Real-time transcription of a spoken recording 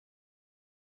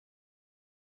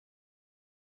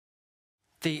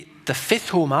The fifth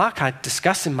hallmark I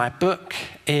discuss in my book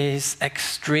is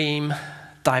extreme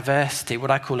diversity,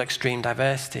 what I call extreme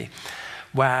diversity,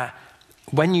 where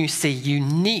when you see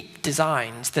unique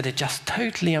designs that are just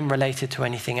totally unrelated to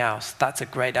anything else, that's a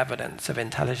great evidence of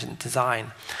intelligent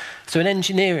design. So in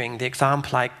engineering, the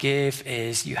example I give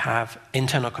is you have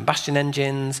internal combustion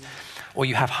engines, or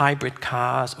you have hybrid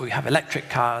cars, or you have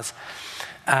electric cars.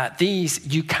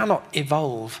 You cannot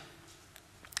evolve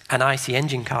an IC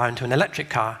engine car into an electric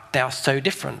car. They are so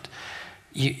different.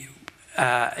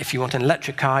 If you want an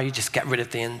electric car, you just get rid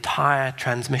of the entire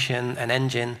transmission and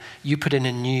engine. You put in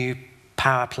a new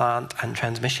power plant and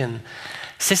transmission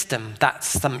system.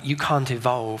 You can't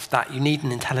evolve that. You need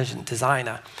an intelligent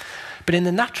designer. But in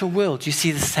the natural world, you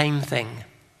see the same thing.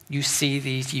 You see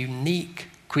these unique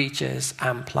creatures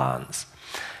and plants.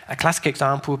 A classic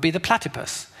example would be the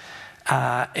platypus.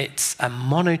 It's a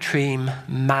monotreme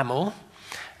mammal,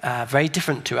 very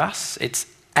different to us. It's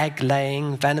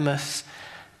egg-laying, venomous,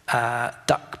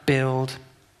 duck-billed,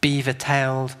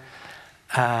 beaver-tailed,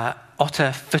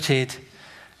 otter-footed,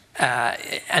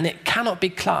 and it cannot be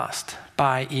classed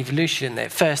by evolution.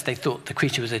 At first, they thought the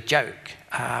creature was a joke,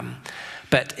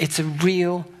 but it's a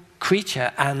real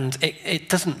creature, and it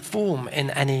doesn't form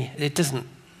in any.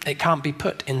 It can't be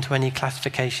put into any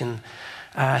classification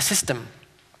system.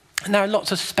 And there are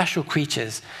lots of special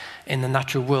creatures in the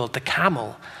natural world. The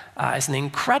camel is an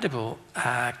incredible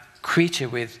creature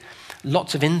with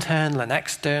lots of internal and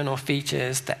external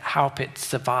features that help it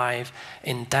survive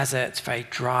in deserts, very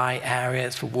dry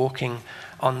areas for walking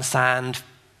on sand.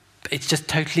 It's just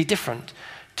totally different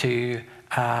to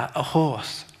a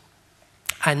horse.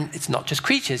 And it's not just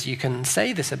creatures you can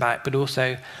say this about, but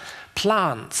also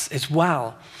plants as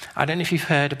well. I don't know if you've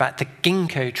heard about the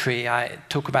Ginkgo tree. I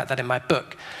talk about that in my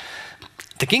book.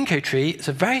 The Ginkgo tree is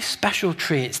a very special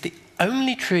tree. It's the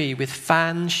only tree with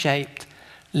fan-shaped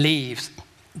leaves.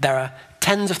 There are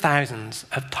tens of thousands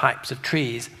of types of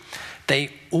trees.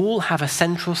 They all have a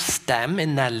central stem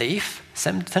in their leaf,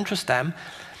 central stem,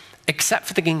 except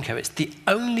for the ginkgo. It's the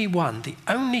only one, the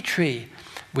only tree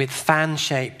with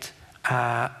fan-shaped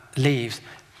leaves.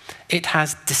 It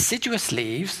has deciduous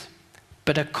leaves,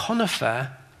 but a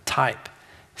conifer-type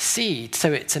seed.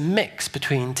 So it's a mix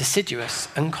between deciduous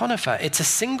and conifer. It's a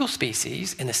single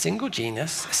species in a single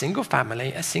genus, a single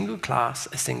family, a single class,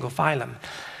 a single phylum.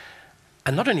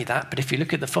 And not only that, but if you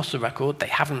look at the fossil record, they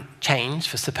haven't changed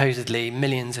for supposedly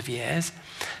millions of years.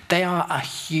 They are a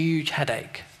huge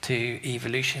headache to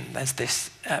evolution. There's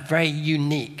this very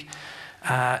unique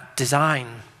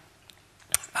design.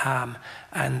 And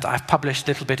I've published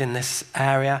a little bit in this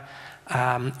area.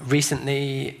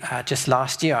 Recently, just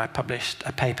last year, I published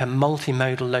a paper,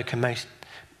 Multimodal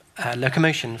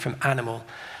Locomotion from Animal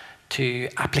to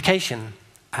Application,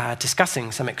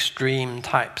 discussing some extreme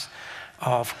types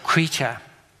of creature